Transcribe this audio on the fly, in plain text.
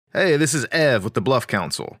Hey, this is Ev with the BLUFF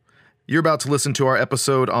Council. You're about to listen to our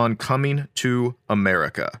episode on Coming to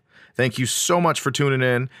America. Thank you so much for tuning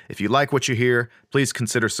in. If you like what you hear, please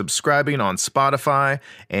consider subscribing on Spotify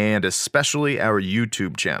and especially our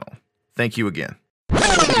YouTube channel. Thank you again.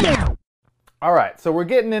 All right, so we're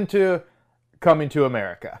getting into Coming to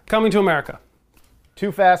America. Coming to America.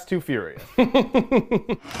 Too Fast, Too Furious.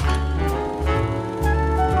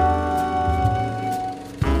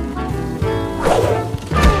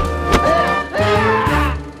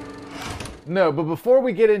 No, but before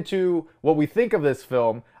we get into what we think of this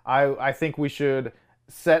film, I think we should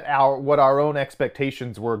set what our own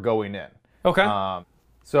expectations were going in. Okay.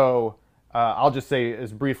 So I'll just say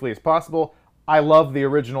as briefly as possible, I love the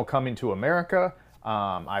original Coming to America.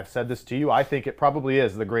 I've said this to you. I think it probably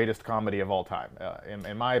is the greatest comedy of all time.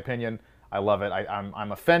 In my opinion, I love it.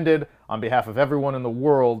 I'm offended on behalf of everyone in the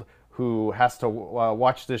world who has to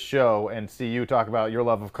watch this show and see you talk about your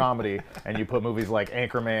love of comedy and you put movies like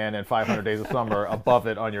Anchorman and 500 Days of Summer above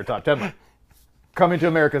it on your top 10 list. Coming to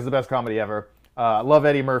America is the best comedy ever. Love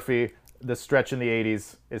Eddie Murphy. The stretch in the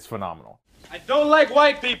 80s is phenomenal. I don't like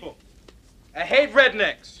white people. I hate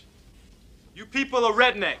rednecks. You people are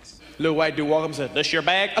rednecks. Little white dude walked up and said, "This your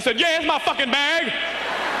bag?" I said, "Yeah, it's my fucking bag."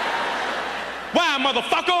 Why,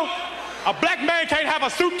 motherfucker? A black man can't have a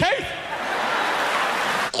suitcase?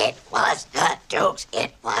 It was the Dukes.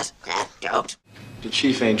 It was the Dukes. The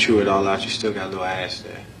chief ain't true it all out. You still got a little ass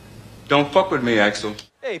there. Don't fuck with me, Axel.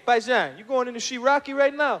 Hey, Paisan, you going in to see Rocky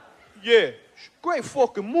right now? Yeah. Great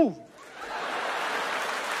fucking movie.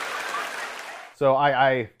 So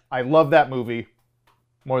I love that movie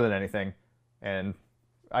more than anything, and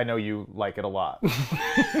I know you like it a lot.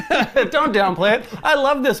 Don't downplay it. I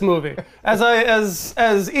love this movie.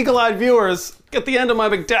 As eagle-eyed viewers, get the end of my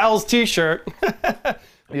McDowell's t-shirt.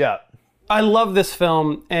 Yeah. I love this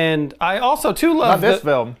film, and I also too love Not this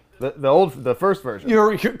film. The first version.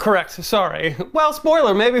 You're correct. Sorry. Well,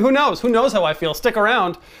 spoiler. Maybe who knows? Who knows how I feel? Stick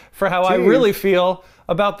around for how I really feel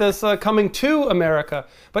about this Coming to America.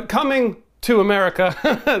 But Coming to America,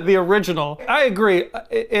 the original. I agree.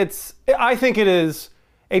 I think it is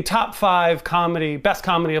a top 5 comedy, best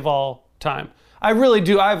comedy of all time. I really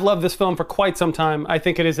do. I've loved this film for quite some time. I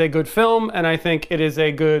think it is a good film, and I think it is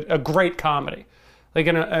a great comedy, like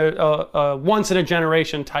a once in a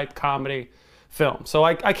generation type comedy film. So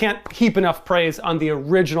I can't heap enough praise on the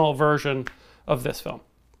original version of this film.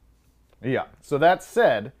 Yeah. So that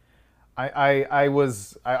said, I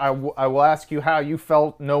will ask you how you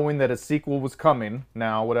felt knowing that a sequel was coming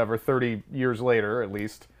now, whatever, 30 years later at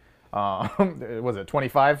least. Was it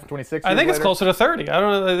 25, 26 I think years it's closer to 30. I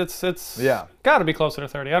don't know. It's yeah. Got to be closer to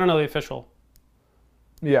 30. I don't know the official.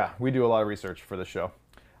 Yeah, we do a lot of research for this show.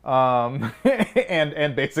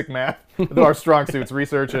 And basic math. Our strong suits,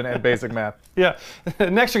 research and basic math. Yeah.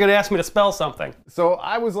 Next you're going to ask me to spell something. So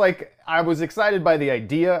I was excited by the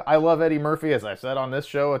idea. I love Eddie Murphy, as I've said on this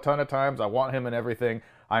show a ton of times. I want him in everything.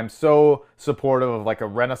 I'm so supportive of like a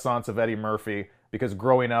renaissance of Eddie Murphy because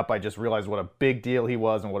growing up I just realized what a big deal he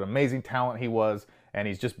was and what amazing talent he was, and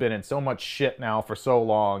he's just been in so much shit now for so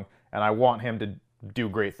long, and I want him to do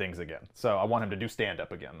great things again. So I want him to do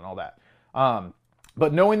stand-up again and all that.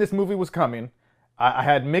 But knowing this movie was coming, I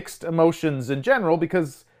had mixed emotions in general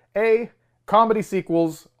because comedy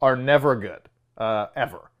sequels are never good,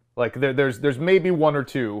 ever. Like there's maybe one or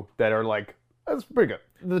two that are like, that's pretty good.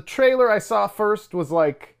 The trailer I saw first was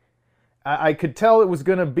like, I could tell it was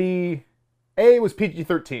gonna be, it was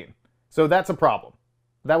PG-13, so that's a problem.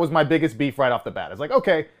 That was my biggest beef right off the bat. It's like,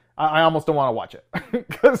 okay, I almost don't want to watch it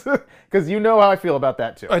because you know how I feel about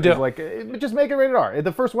that too. I do. It's like, just make it rated R.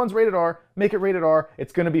 The first one's rated R. Make it rated R.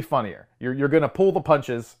 It's going to be funnier. You're going to pull the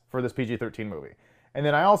punches for this PG-13 movie. And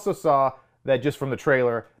then I also saw that just from the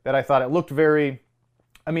trailer that I thought it looked very.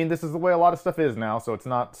 I mean, this is the way a lot of stuff is now, so it's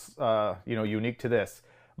not unique to this,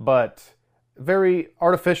 but very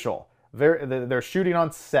artificial. They're shooting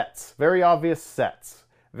on sets, very obvious sets,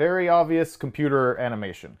 very obvious computer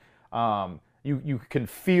animation. You can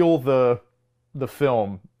feel the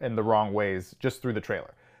film in the wrong ways just through the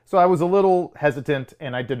trailer. So I was a little hesitant,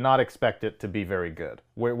 and I did not expect it to be very good.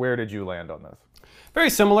 Where did you land on this? Very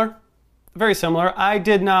similar. Very similar. I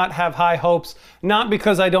did not have high hopes, not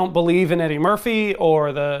because I don't believe in Eddie Murphy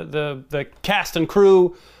or the cast and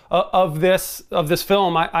crew of this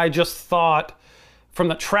film. I just thought, from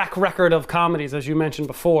the track record of comedies, as you mentioned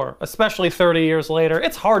before, especially 30 years later,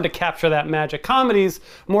 it's hard to capture that magic. Comedies,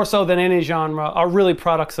 more so than any genre, are really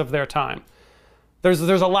products of their time. There's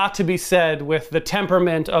a lot to be said with the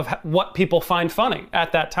temperament of what people find funny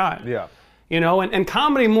at that time. Yeah. you know, and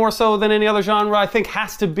comedy more so than any other genre, I think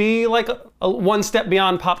has to be like a one step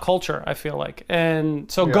beyond pop culture, I feel like.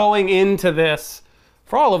 And so going into this,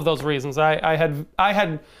 for all of those reasons, I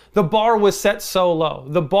had, the bar was set so low.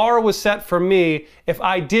 The bar was set for me, if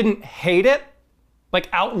I didn't hate it, like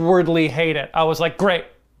outwardly hate it, I was like, great,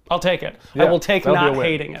 I'll take it. I will take not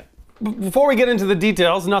hating it. Before we get into the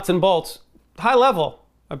details, nuts and bolts, high level.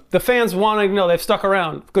 The fans wanting to know, they've stuck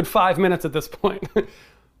around a good 5 minutes at this point.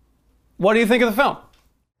 What do you think of the film?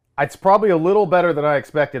 It's probably a little better than I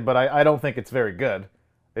expected, but I don't think it's very good.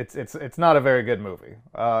 It's not a very good movie.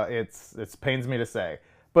 It pains me to say,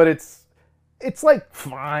 but it's like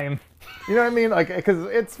fine. You know what I mean? Like, because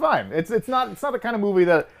it's fine. It's not the kind of movie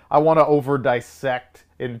that I want to over dissect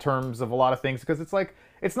in terms of a lot of things, because it's like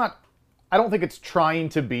it's not. I don't think it's trying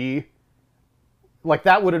to be like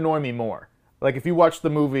that. Would annoy me more. Like if you watched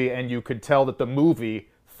the movie and you could tell that the movie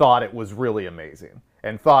thought it was really amazing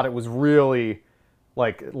and thought it was really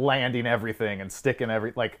like landing everything and sticking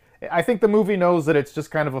like I think the movie knows that it's just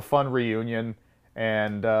kind of a fun reunion,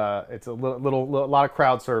 and it's a lot of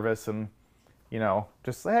crowd service, and you know,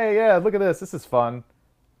 just hey, yeah, look at this is fun.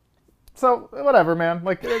 So whatever, man.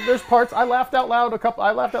 Like there's parts I laughed out loud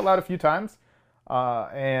a few times,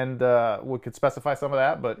 and we could specify some of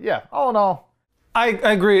that, but yeah, all in all, I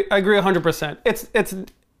agree 100%.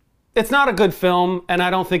 It's not a good film, and I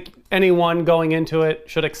don't think anyone going into it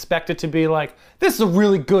should expect it to be like, this is a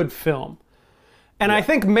really good film. And I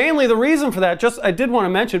think mainly the reason for that, I did want to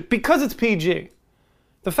mention, because it's PG.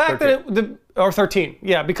 The fact 13. Or 13,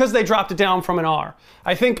 yeah, because they dropped it down from an R.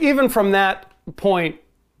 I think even from that point,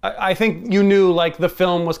 I think you knew like the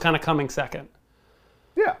film was kind of coming second.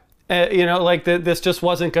 Yeah. You know, like this just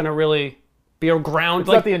wasn't going to really be a ground. It's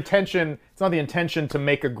not the intention to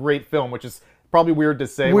make a great film, which is probably weird to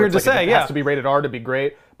say. It has to be rated R to be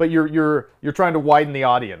great, but you're trying to widen the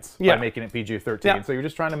audience by making it PG-13. Yeah. So you're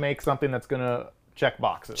just trying to make something that's gonna check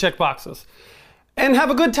boxes, and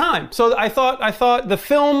have a good time. So I thought the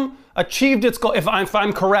film achieved its goal. If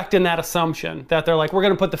I'm correct in that assumption, that they're like, we're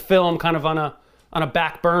gonna put the film kind of on a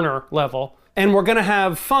back burner level, and we're gonna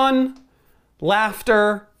have fun,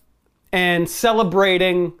 laughter, and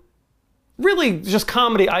celebrating really just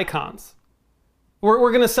comedy icons.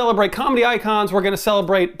 We're going to celebrate comedy icons. We're going to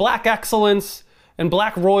celebrate black excellence and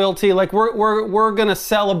black royalty. Like we're going to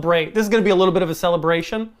celebrate. This is going to be a little bit of a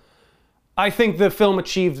celebration. I think the film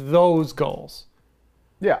achieved those goals.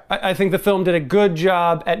 Yeah. I think the film did a good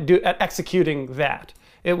job at executing that.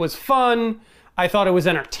 It was fun. I thought it was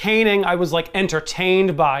entertaining. I was like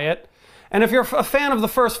entertained by it. And if you're a fan of the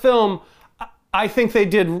first film, I think they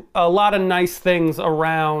did a lot of nice things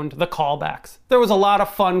around the callbacks. There was a lot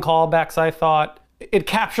of fun callbacks, I thought. It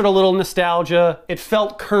captured a little nostalgia. It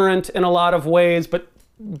felt current in a lot of ways, but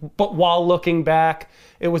while looking back,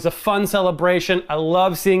 it was a fun celebration. I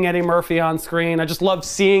love seeing Eddie Murphy on screen. I just love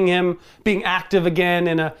seeing him being active again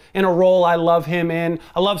in a role I love him in.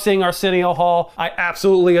 I love seeing Arsenio Hall. I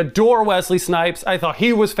absolutely adore Wesley Snipes. I thought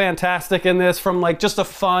he was fantastic in this from like just a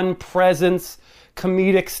fun presence,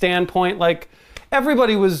 comedic standpoint. Like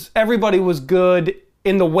everybody was good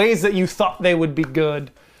in the ways that you thought they would be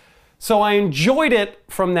good. So I enjoyed it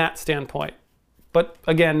from that standpoint, but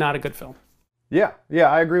again, not a good film. Yeah,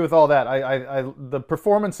 I agree with all that. The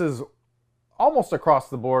performances almost across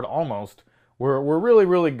the board, were really,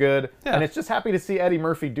 really good. Yeah. And it's just happy to see Eddie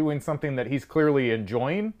Murphy doing something that he's clearly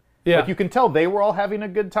enjoying. Yeah. Like you can tell they were all having a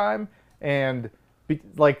good time, and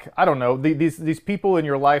like, I don't know, these people in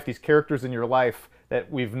your life, these characters in your life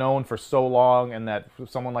that we've known for so long, and that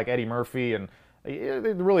someone like Eddie Murphy and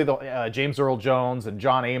really James Earl Jones and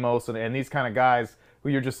John Amos and these kind of guys who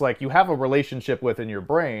you're just like, you have a relationship with in your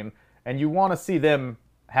brain, and you want to see them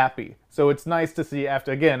happy. So it's nice to see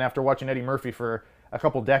after watching Eddie Murphy for a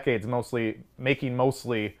couple decades, making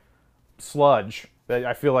mostly sludge that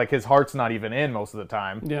I feel like his heart's not even in most of the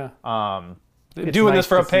time. Yeah. Doing this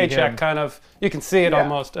for a paycheck, kind of, you can see it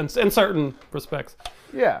almost in certain respects.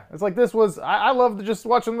 Yeah, it's like this was, I loved just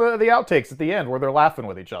watching the outtakes at the end where they're laughing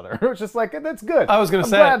with each other. It's just like, that's good. I was going to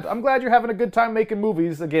say. I'm glad you're having a good time making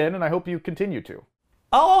movies again, and I hope you continue to.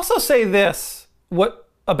 I'll also say this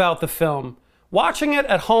about the film. Watching it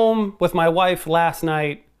at home with my wife last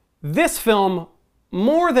night, this film,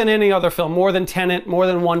 more than any other film, more than Tenet, more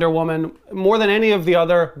than Wonder Woman, more than any of the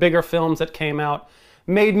other bigger films that came out,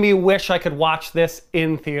 made me wish I could watch this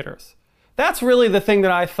in theaters. That's really the thing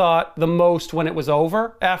that I thought the most when it was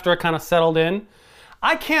over, after it kind of settled in.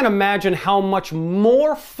 I can't imagine how much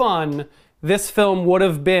more fun this film would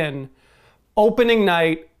have been opening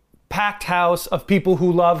night, packed house of people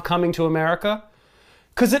who love Coming to America.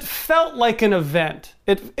 because it felt like an event.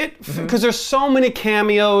 Because there's so many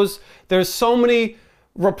cameos, there's so many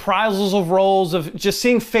reprisals of roles, of just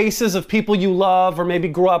seeing faces of people you love or maybe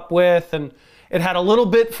grew up with, and it had a little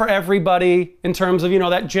bit for everybody in terms of,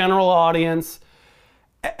 that general audience.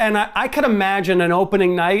 And I could imagine an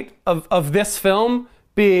opening night of this film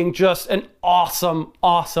being just an awesome,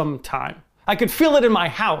 awesome time. I could feel it in my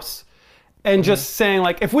house. And just saying,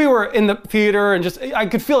 like, if we were in the theater and I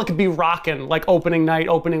could feel it could be rocking, like opening night,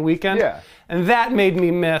 opening weekend. Yeah. And that made me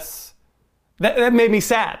that made me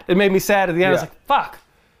sad. It made me sad at the end. I was like, fuck,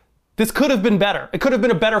 this could have been better. It could have been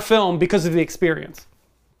a better film because of the experience.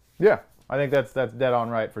 Yeah, I think that's dead on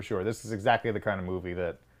right for sure. This is exactly the kind of movie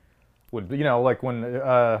that would,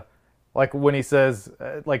 like when he says,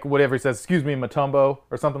 like whatever he says, excuse me, Matumbo,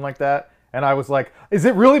 or something like that. And I was like, is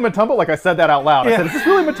it really Matumbo? Like I said that out loud. I said, is this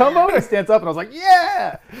really Matumbo? And he stands up and I was like,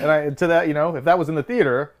 yeah! And to that, if that was in the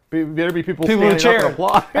theater, there'd be people standing up and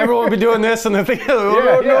applaud. Everyone would be doing this in the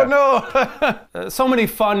theater. No. So many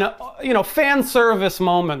fun, fan service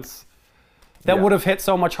moments that would have hit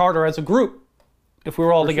so much harder as a group if we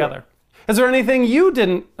were all together. Sure. Is there anything you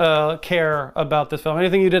didn't care about this film?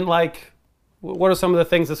 Anything you didn't like? What are some of the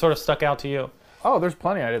things that sort of stuck out to you? Oh, there's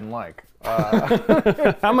plenty I didn't like.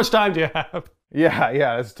 How much time do you have?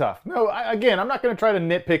 Yeah, it's tough. No, again, I'm not going to try to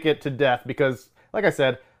nitpick it to death because, like I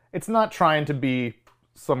said, it's not trying to be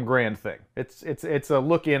some grand thing. It's a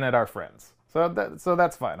look in at our friends. So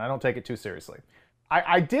that's fine. I don't take it too seriously.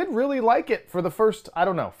 I did really like it for the first,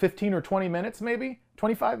 15 or 20 minutes, maybe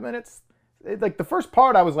 25 minutes. Like the first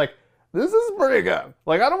part, I was like, this is pretty good.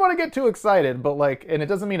 Like, I don't want to get too excited, but and it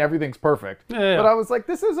doesn't mean everything's perfect. Yeah. But I was like,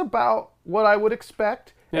 this is about what I would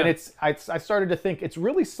expect. Yeah. And I started to think it's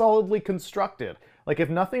really solidly constructed. Like, if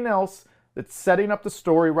nothing else, it's setting up the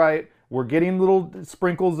story right. We're getting little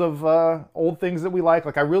sprinkles of old things that we like.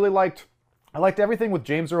 Like, I liked everything with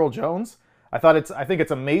James Earl Jones. I think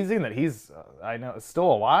it's amazing that he's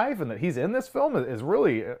still alive and that he's in this film is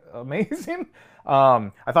really amazing.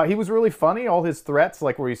 I thought he was really funny. All his threats,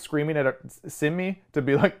 like where he's screaming at Simi to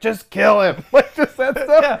be like, just kill him. Like just that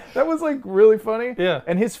stuff. Yeah. That was like really funny. Yeah.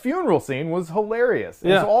 And his funeral scene was hilarious.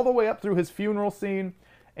 Yeah. It was all the way up through his funeral scene.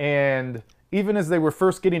 And even as they were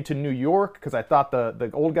first getting to New York, because I thought the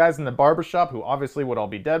old guys in the barbershop, who obviously would all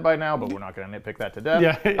be dead by now, but we're not going to nitpick that to death.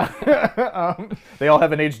 Yeah. They all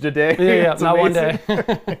haven't aged a day. Yeah, not one day.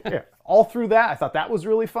 Yeah. All through that, I thought that was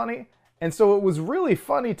really funny. And so it was really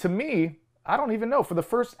funny to me, I don't even know, for the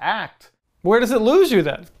first act. Where does it lose you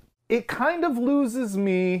then? It kind of loses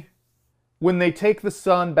me when they take the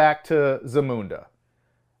son back to Zamunda.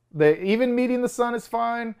 Even meeting the son is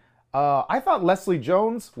fine. I thought Leslie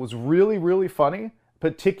Jones was really, really funny,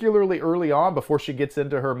 particularly early on before she gets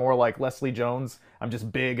into her more like Leslie Jones, I'm just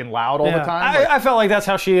big and loud all the time. I felt like that's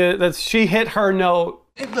how she hit her note.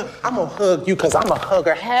 Hey, look, I'm gonna hug you because I'm a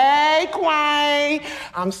hugger. Hey, Quine,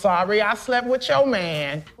 I'm sorry I slept with your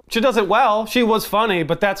man. She does it well. She was funny,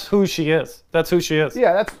 but that's who she is. That's who she is.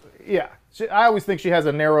 Yeah, I always think she has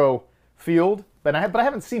a narrow field, but I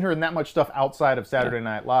haven't seen her in that much stuff outside of Saturday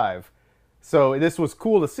Night Live. So this was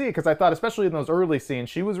cool to see because I thought, especially in those early scenes,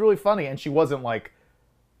 she was really funny and she wasn't like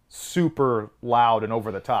super loud and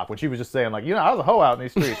over the top when she was just saying like, I was a hoe out in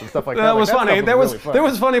these streets and stuff like that. That was funny. There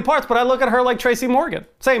was funny parts, but I look at her like Tracy Morgan.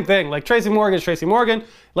 Same thing. Like Tracy Morgan is Tracy Morgan.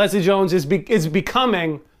 Leslie Jones is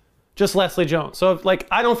becoming just Leslie Jones. So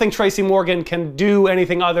I don't think Tracy Morgan can do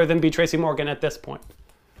anything other than be Tracy Morgan at this point.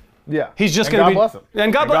 Yeah. He's just going to be. God bless him.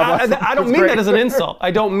 And God bless him. I don't mean that as an insult.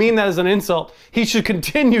 I don't mean that as an insult. He should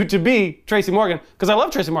continue to be Tracy Morgan because I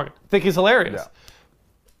love Tracy Morgan. I think he's hilarious. Yeah.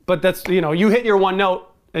 But that's, you hit your one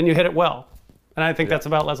note and you hit it well. And I think that's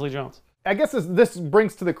about Leslie Jones. I guess this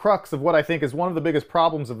brings to the crux of what I think is one of the biggest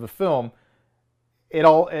problems of the film. They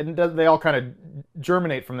all kind of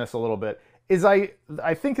germinate from this a little bit.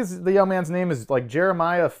 I think the young man's name is like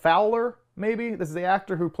Jeremiah Fowler, maybe? This is the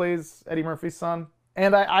actor who plays Eddie Murphy's son.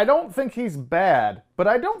 And I don't think he's bad, but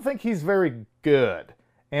I don't think he's very good.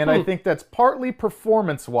 And I think that's partly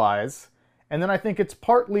performance-wise, and then I think it's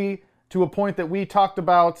partly to a point that we talked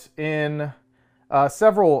about in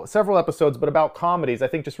several episodes, but about comedies. I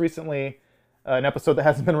think just recently, an episode that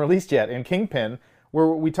hasn't been released yet, in Kingpin, where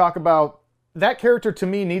we talk about that character to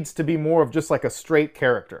me needs to be more of just like a straight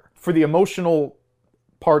character. For the emotional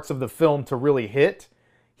parts of the film to really hit,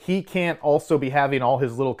 he can't also be having all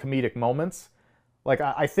his little comedic moments. Like,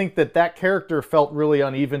 I think that character felt really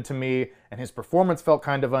uneven to me, and his performance felt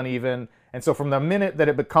kind of uneven. And so from the minute that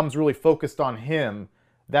it becomes really focused on him,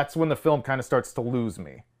 that's when the film kind of starts to lose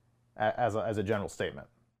me, as a general statement.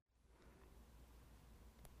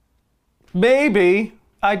 Maybe.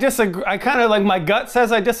 I disagree. I kind of, my gut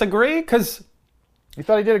says I disagree, because You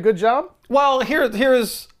thought he did a good job? Well,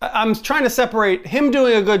 I'm trying to separate him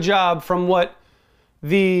doing a good job from what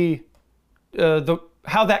how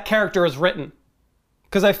that character is written.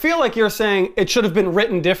 Because I feel like you're saying it should have been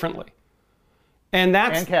written differently. And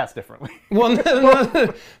cast differently. Well,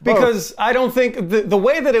 no, because I don't think the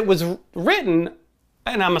way that it was written,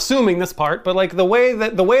 and I'm assuming this part, but like the way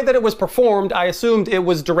that it was performed, I assumed it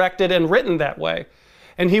was directed and written that way.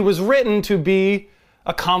 And he was written to be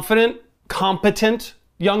a confident, competent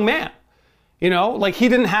young man. You know, like he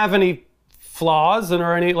didn't have any flaws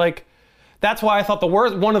or any like. That's why I thought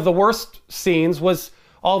one of the worst scenes was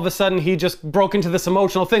all of a sudden he just broke into this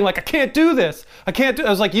emotional thing like, I can't do this. I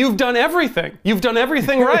was like, you've done everything. You've done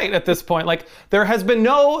everything right at this point. Like there has been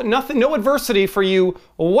no adversity for you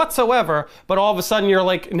whatsoever, but all of a sudden you're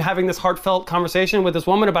like having this heartfelt conversation with this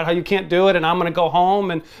woman about how you can't do it and I'm gonna go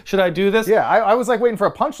home and should I do this? Yeah, I was like waiting for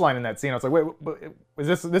a punchline in that scene. I was like, wait, is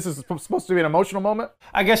this supposed to be an emotional moment?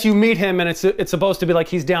 I guess you meet him and it's supposed to be like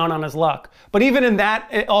he's down on his luck. But even in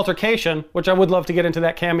that altercation, which I would love to get into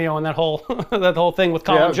that cameo and that whole that whole thing with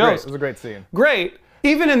Colin Jost. It was a great scene. Great.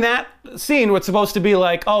 Even in that scene, what's supposed to be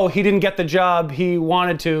like, oh, he didn't get the job he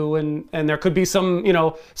wanted to, and there could be some,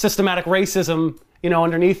 systematic racism,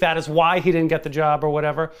 underneath that is why he didn't get the job or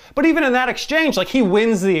whatever. But even in that exchange, like he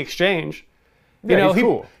wins the exchange. He's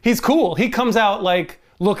cool. He's cool. He comes out like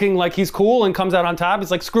looking like he's cool and comes out on top.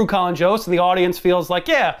 It's like, screw Colin Jost, and the audience feels like,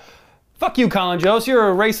 yeah, fuck you, Colin Jost.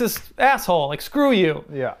 You're a racist asshole. Like, screw you.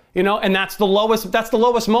 Yeah. And that's the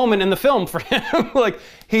lowest moment in the film for him. Like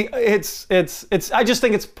I just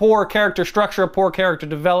think it's poor character structure, poor character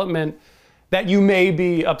development that you may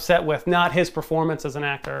be upset with, not his performance as an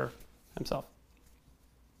actor himself.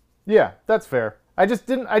 Yeah, that's fair. I just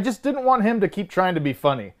didn't want him to keep trying to be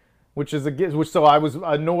funny, so I was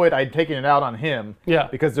annoyed I'd taken it out on him. Yeah.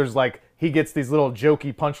 Because there's like, he gets these little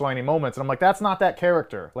jokey punchliney moments, and I'm like, that's not that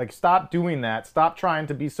character. Like, stop doing that. Stop trying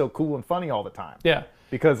to be so cool and funny all the time. Yeah.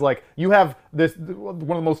 Because like, you have one of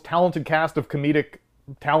the most talented cast of comedic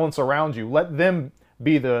talents around you. Let them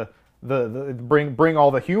be bring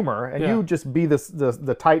all the humor, and you just be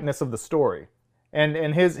the tightness of the story.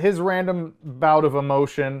 And his random bout of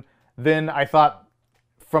emotion, then I thought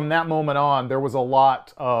from that moment on, there was a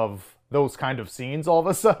lot of those kind of scenes all of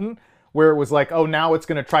a sudden, where it was like, oh, now it's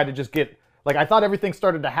going to try to just get, like, I thought everything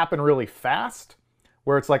started to happen really fast,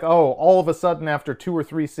 where it's like, oh, all of a sudden after 2 or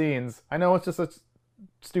 3 scenes, I know it's just a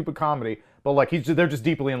stupid comedy, but like they're just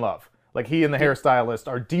deeply in love. Like he and the hairstylist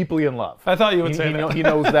are deeply in love. I thought you would say that. He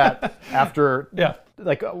knows that after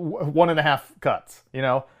like 1.5 cuts,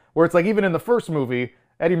 where it's like, even in the first movie,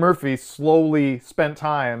 Eddie Murphy slowly spent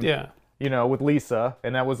time with Lisa,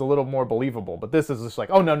 and that was a little more believable. But this is just like,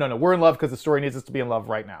 oh, no, we're in love because the story needs us to be in love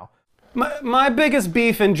right now. My biggest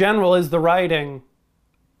beef in general is the writing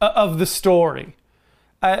of the story.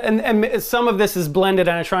 And some of this is blended,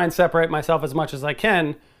 and I try and separate myself as much as I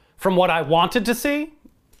can from what I wanted to see,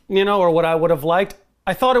 or what I would have liked.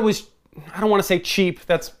 I thought it was, I don't want to say cheap,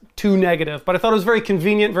 that's too negative, but I thought it was very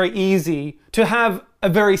convenient, very easy to have a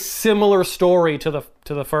very similar story to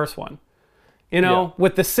the first one.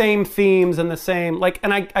 With the same themes and the same,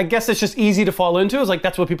 and I guess it's just easy to fall into. It's like,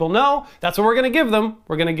 that's what people know. That's what we're going to give them.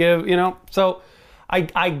 We're going to give, So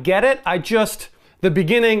I get it. The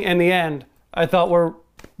beginning and the end, I thought were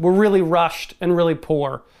really rushed and really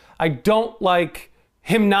poor. I don't like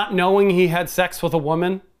him not knowing he had sex with a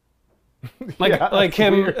woman. I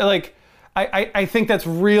think that's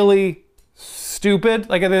really stupid.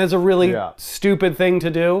 Like, I think that's a really stupid thing to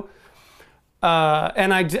do.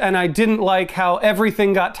 And I didn't like how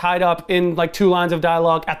everything got tied up in like 2 lines of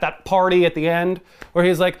dialogue at that party at the end, where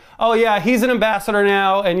he's like, oh yeah, he's an ambassador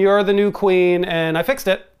now and you're the new queen and I fixed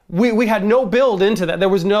it. We had no build into that. There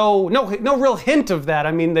was no real hint of that.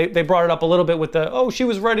 I mean, they brought it up a little bit with she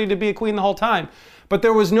was ready to be a queen the whole time, but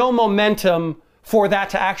there was no momentum for that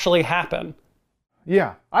to actually happen.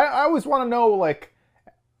 Yeah, I always want to know, like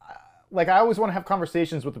I always want to have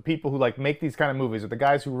conversations with the people who like make these kind of movies, with the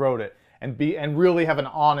guys who wrote it, and really have an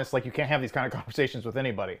honest, like, you can't have these kind of conversations with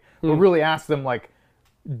anybody, but really ask them, like,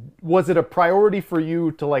 was it a priority for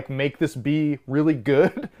you to like make this be really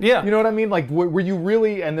good? Yeah. You know what I mean? Like, were you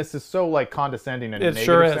really, and this is so like condescending and negative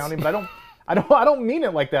sure sounding, but I don't mean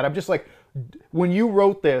it like that. I'm just like, when you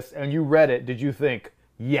wrote this and you read it, did you think,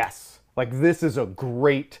 yes, like, this is a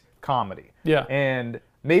great comedy? Yeah. And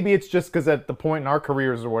maybe it's just because at the point in our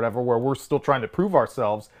careers or whatever, where we're still trying to prove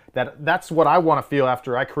ourselves, that's what I want to feel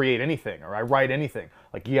after I create anything or I write anything.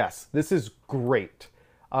 Like, yes, this is great.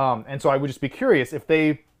 And so I would just be curious if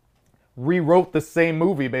they rewrote the same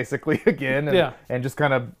movie basically again and just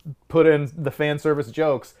kind of put in the fan service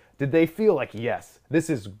jokes. Did they feel like, yes, this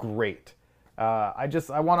is great? I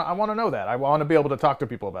want to know that. I want to be able to talk to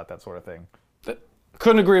people about that sort of thing.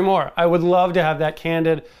 Couldn't agree more. I would love to have that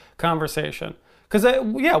candid conversation. Because,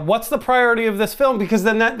 what's the priority of this film? Because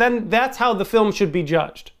then that's how the film should be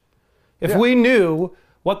judged. If we knew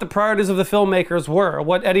what the priorities of the filmmakers were,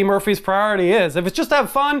 what Eddie Murphy's priority is. If it's just to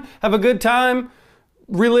have fun, have a good time,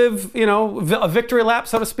 relive, a victory lap,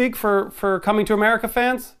 so to speak, for Coming to America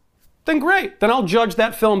fans, then great. Then I'll judge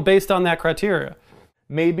that film based on that criteria.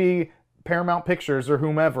 Maybe Paramount Pictures or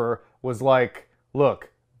whomever was like,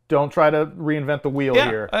 look, don't try to reinvent the wheel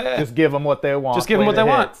here. Just give them what they want. Just give them what they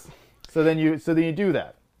want. So then you do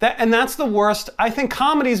that. And that's the worst. I think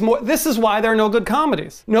comedies more. This is why there are no good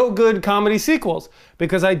comedies, no good comedy sequels,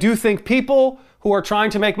 because I do think people who are trying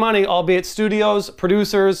to make money, albeit studios,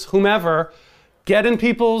 producers, whomever, get in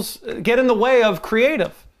the way of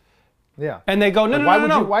creative. Yeah. And they go,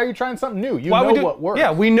 no. Why are you trying something new? You know what works.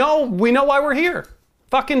 Yeah, we know why we're here.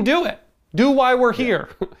 Fucking do it. Do why we're here.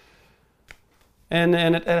 and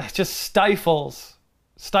it just stifles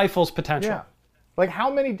potential. Yeah. Like how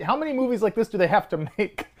many movies like this do they have to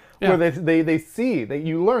make where they see that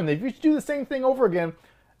you learn that if you do the same thing over again,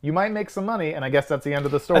 you might make some money, and I guess that's the end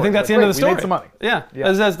of the story. I think that's the end of the story. We made some money. Yeah.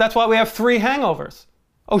 That's why we have 3 hangovers.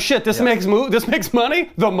 Oh shit, this makes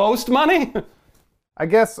money? The most money? I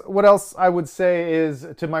guess what else I would say is,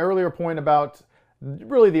 to my earlier point about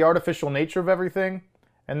really the artificial nature of everything,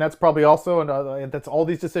 and that's probably also, that's all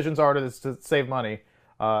these decisions are to save money,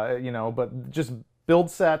 but just build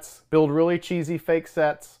sets, build really cheesy fake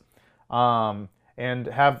sets, and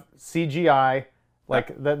have CGI, like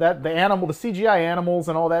the CGI animals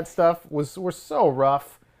and all that stuff were so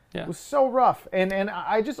rough. Yeah. It was so rough, and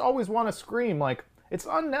I just always want to scream, like, it's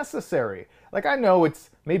unnecessary. Like, I know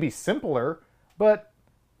it's maybe simpler, but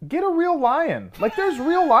get a real lion. Like, there's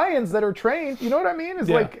real lions that are trained. You know what I mean?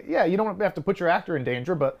 You don't have to put your actor in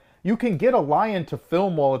danger, but you can get a lion to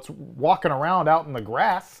film while it's walking around out in the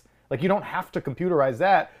grass. Like, you don't have to computerize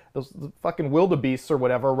that. Those fucking wildebeests or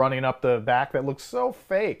whatever running up the back that looks so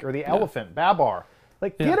fake. Or the elephant, Babar.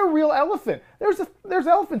 Like, get a real elephant. There's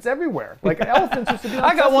elephants everywhere. Like, elephants used to be on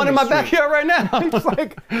I got one in my Sesame Street. backyard right now. It's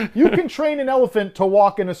like, you can train an elephant to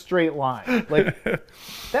walk in a straight line. Like,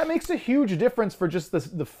 that makes a huge difference for just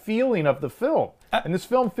the feeling of the film. And this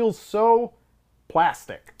film feels so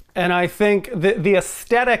plastic. And I think the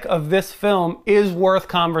aesthetic of this film is worth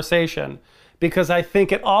conversation, because I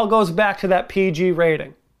think it all goes back to that PG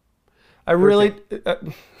rating. I really...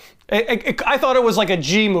 I thought it was like a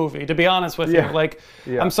G movie, to be honest with you. Like,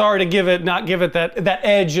 I'm sorry to not give it that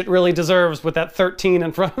edge it really deserves with that 13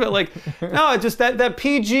 in front of it. Like, no, just that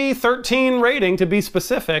PG-13 rating, to be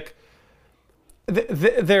specific.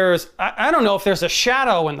 I don't know if there's a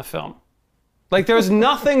shadow in the film. Like, there's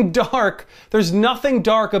nothing dark. There's nothing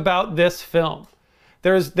dark about this film.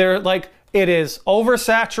 It is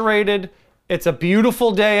oversaturated. It's a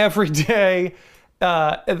beautiful day every day.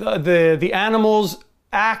 The animals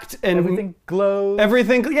act and everything glows.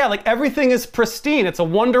 Everything is pristine. It's a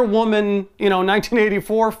Wonder Woman,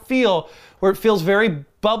 1984 feel, where it feels very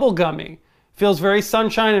bubblegummy, feels very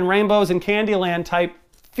sunshine and rainbows and Candyland type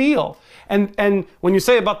feel. And when you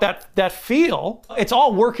say about that feel, it's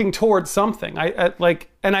all working towards something.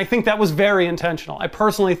 And I think that was very intentional. I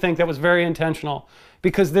personally think that was very intentional,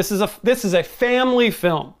 because this is a family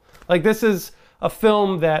film. Like, this is a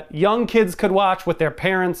film that young kids could watch with their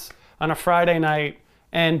parents on a Friday night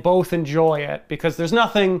and both enjoy it, because there's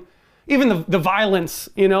nothing, even the violence,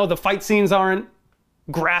 the fight scenes aren't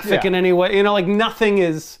graphic in any way, like, nothing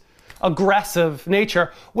is aggressive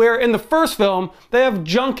nature, where in the first film they have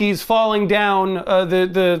junkies falling down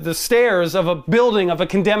the stairs of a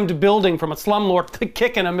condemned building from a slumlord,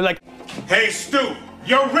 kicking them like, "Hey Stu,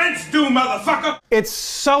 your rent's due, motherfucker!" It's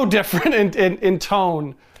so different in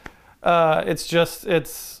tone. I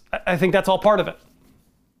think that's all part of it.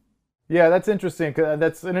 Yeah, that's interesting.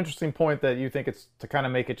 That's an interesting point, that you think it's to kind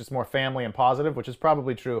of make it just more family and positive, which is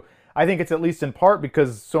probably true. I think it's at least in part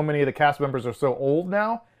because so many of the cast members are so old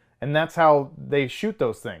now, and that's how they shoot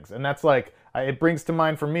those things. And that's like, it brings to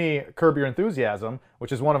mind for me Curb Your Enthusiasm,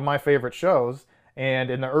 which is one of my favorite shows. And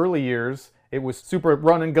in the early years, it was super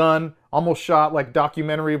run and gun, almost shot like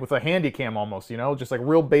documentary with a handy cam almost, just like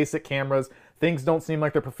real basic cameras. Things don't seem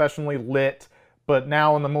like they're professionally lit. But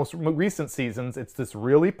now in the most recent seasons, it's this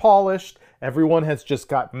really polished. Everyone has just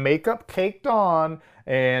got makeup caked on,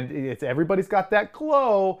 and everybody's got that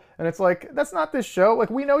glow. And it's like, that's not this show. Like,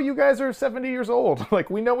 we know you guys are 70 years old. Like,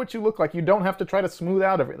 we know what you look like. You don't have to try to smooth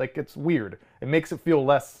out everything. Like, it's weird. It makes it feel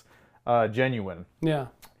less genuine. Yeah.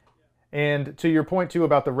 And to your point too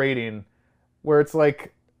about the rating, where it's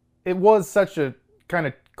like, it was such a kind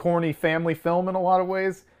of corny family film in a lot of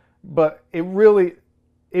ways, but it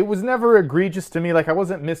was never egregious to me. Like, I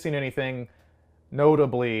wasn't missing anything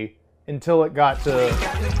notably until it got to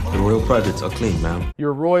The royal privates are clean, man.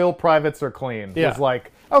 your royal privates are clean. Yeah. It's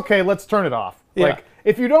like, okay, let's turn it off. Yeah. Like,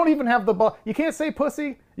 if you don't even have you can't say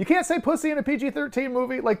pussy. You can't say pussy in a PG-13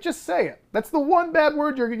 movie. Like, just say it. That's the one bad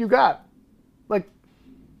word you got. Like,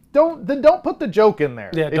 don't put the joke in there.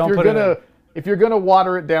 Yeah, don't put it in. If you're gonna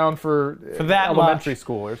water it down for that elementary much.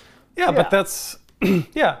 schoolers. Yeah, but that's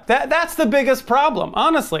that's the biggest problem.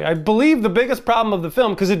 Honestly, I believe the biggest problem of the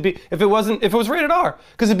film, because if it was rated R,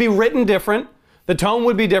 because it'd be written different, the tone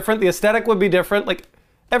would be different, the aesthetic would be different, like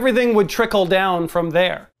everything would trickle down from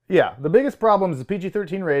there. Yeah, the biggest problem is the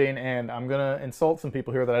PG-13 rating, and I'm gonna insult some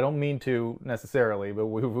people here that I don't mean to necessarily, but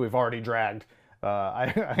we've already dragged.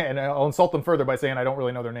 And I'll insult them further by saying I don't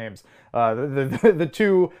really know their names. The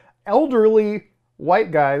two elderly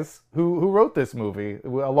white guys who wrote this movie,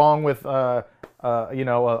 along with a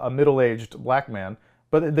middle-aged black man.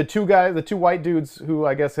 But the two white dudes who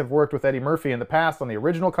I guess have worked with Eddie Murphy in the past on the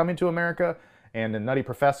original Coming to America and in Nutty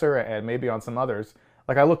Professor and maybe on some others.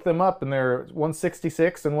 Like, I looked them up and they're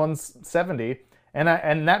 166 and 170,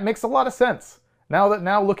 and that makes a lot of sense.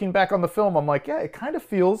 Now looking back on the film, I'm like, yeah, it kind of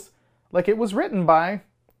feels like it was written by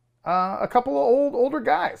a couple of older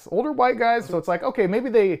white guys. So it's like, okay, maybe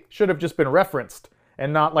they should have just been referenced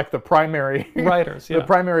and not like the primary Writers, yeah. the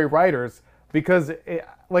primary writers, because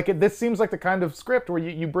this seems like the kind of script where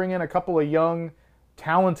you bring in a couple of young,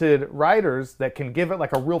 talented writers that can give it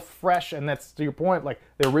like a real fresh, and that's, to your point, like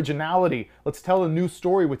the originality. Let's tell a new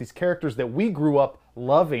story with these characters that we grew up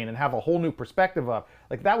loving and have a whole new perspective of.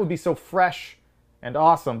 Like, that would be so fresh and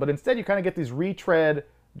awesome. But instead you kind of get these retread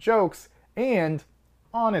jokes, and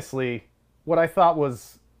honestly, what I thought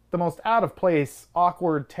was the most out of place,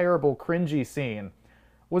 awkward, terrible, cringy scene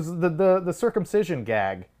was the circumcision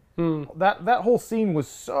gag. That whole scene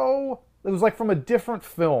was it was like from a different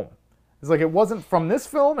film. It's like it wasn't from this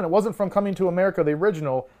film, and it wasn't from Coming to America, the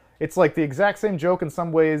original. It's like the exact same joke in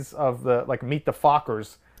some ways of the, like, Meet the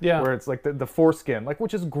Fockers, where it's like the foreskin, like,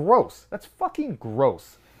 which is gross. That's fucking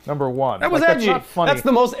gross. Number one. That was edgy. That's not funny. That's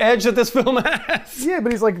the most edge that this film has. Yeah,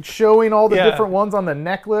 but he's like showing all the different ones on the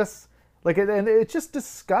necklace, like, and it's just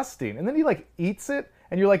disgusting. And then he like eats it,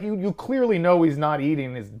 and you're like, you clearly know he's not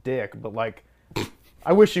eating his dick, but like,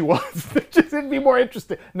 I wish he was. It'd be more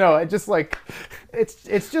interesting. No, it just like,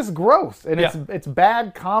 it's just gross, and it's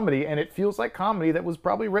bad comedy, and it feels like comedy that was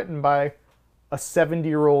probably written by a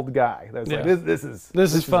 70-year-old guy. That's like, this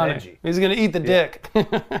is funny. edgy. He's gonna eat the dick.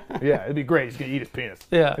 Yeah, it'd be great. He's gonna eat his penis.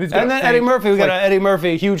 Yeah, and then Eddie Murphy. We got an Eddie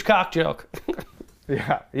Murphy huge cock joke.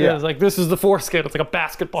 Yeah. It's like, this is the foreskin. It's like a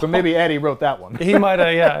basketball. So maybe Eddie wrote that one. He might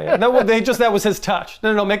have. Yeah. That was his touch.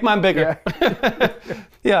 No, make mine bigger.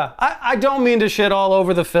 Yeah. I don't mean to shit all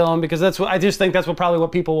over the film, because I just think that's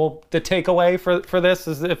what people will, the takeaway for this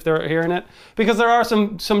is if they're hearing it, because there are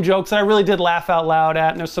some jokes that I really did laugh out loud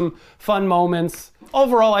at, and there's some fun moments.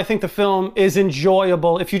 Overall, I think the film is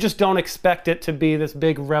enjoyable if you just don't expect it to be this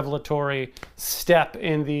big revelatory step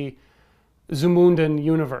in the Zumundan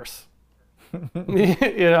universe.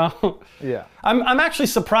 Yeah. I'm actually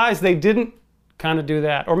surprised they didn't kind of do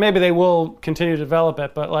that, or maybe they will continue to develop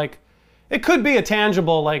it, but like, it could be a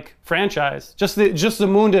tangible like franchise, just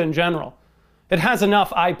Zamunda in general. It has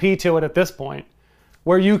enough IP to it at this point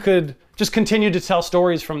where you could just continue to tell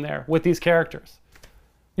stories from there with these characters.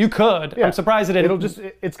 You could. Yeah. I'm surprised it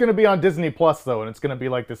didn't. It's going to be on Disney Plus though, and it's going to be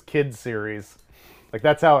like this kids series. Like,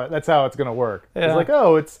 that's how it's going to work. Yeah. It's like,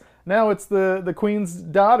 now it's the queen's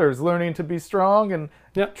daughters learning to be strong and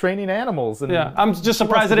training animals. And I'm just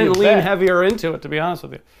surprised they didn't lean heavier into it, to be honest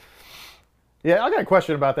with you. Yeah, I got a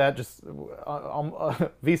question about that, just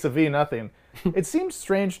vis-a-vis nothing. It seems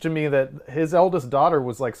strange to me that his eldest daughter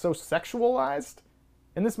was like so sexualized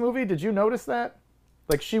in this movie. Did you notice that?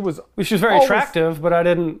 Like, she was very attractive, but I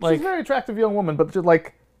didn't like. She's a very attractive young woman, but just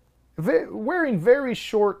like wearing very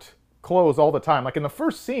short clothes all the time. Like in the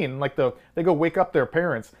first scene, like they go wake up their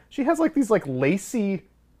parents. She has like these like lacy,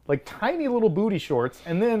 like tiny little booty shorts,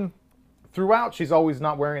 and then throughout she's always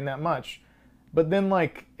not wearing that much. But then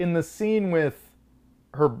like in the scene with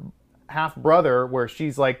her half brother, where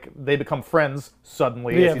she's like, they become friends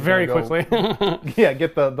suddenly. Yeah, very quickly. Yeah,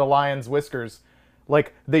 get the lion's whiskers.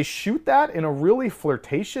 Like, they shoot that in a really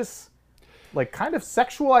flirtatious, like kind of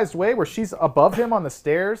sexualized way, where she's above him on the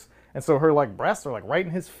stairs. And so her like breasts are like right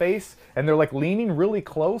in his face, and they're like leaning really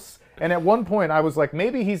close. And at one point I was like,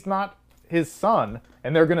 maybe he's not his son,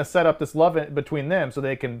 and they're gonna set up this love between them so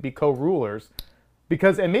they can be co-rulers.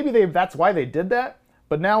 And maybe that's why they did that.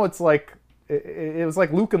 But now it's like, it was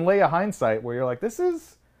like Luke and Leia hindsight, where you're like,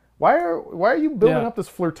 why are you building up this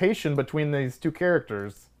flirtation between these two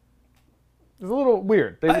characters? It was a little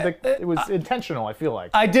weird. It was intentional, I feel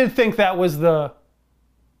like. I did think that was the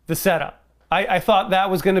setup. I thought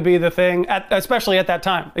that was going to be the thing, especially at that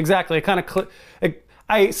time. Exactly. It kind of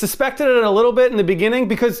I suspected it a little bit in the beginning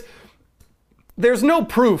because there's no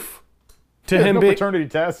proof to him no being paternity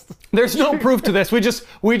test. There's no proof to this.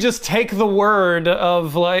 We just take the word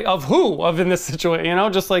of in this situation, you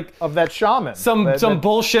know, just like of that shaman. Some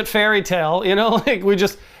bullshit fairy tale, you know, like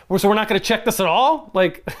so we're not going to check this at all?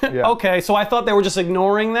 Like, yeah. Okay, so I thought they were just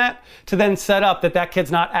ignoring that to then set up that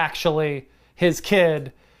kid's not actually his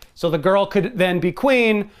kid. So the girl could then be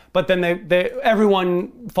queen, but then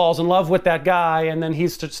everyone falls in love with that guy, and then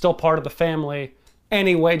he's still part of the family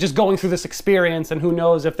anyway, just going through this experience, and who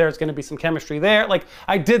knows if there's going to be some chemistry there. Like,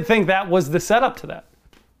 I did think that was the setup to that.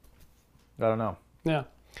 I don't know. Yeah.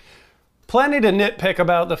 Plenty to nitpick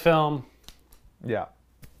about the film. Yeah.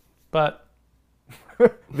 But...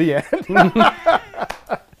 The end.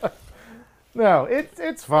 No,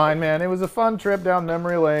 it's fine, man. It was a fun trip down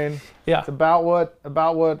memory lane. Yeah. It's about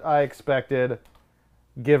what I expected,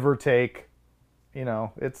 give or take. You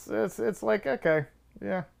know, it's like, okay,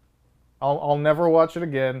 yeah. I'll never watch it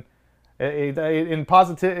again. In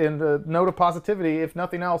the note of positivity, if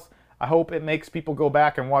nothing else, I hope it makes people go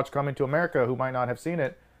back and watch Coming to America who might not have seen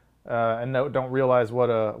it, and don't realize what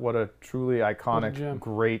a truly iconic,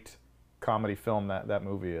 great comedy film that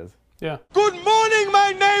movie is. Yeah. Good morning,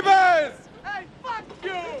 my neighbors! Hey, fuck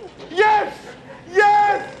you! Yes!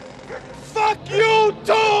 Yes! Fuck you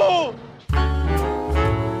too!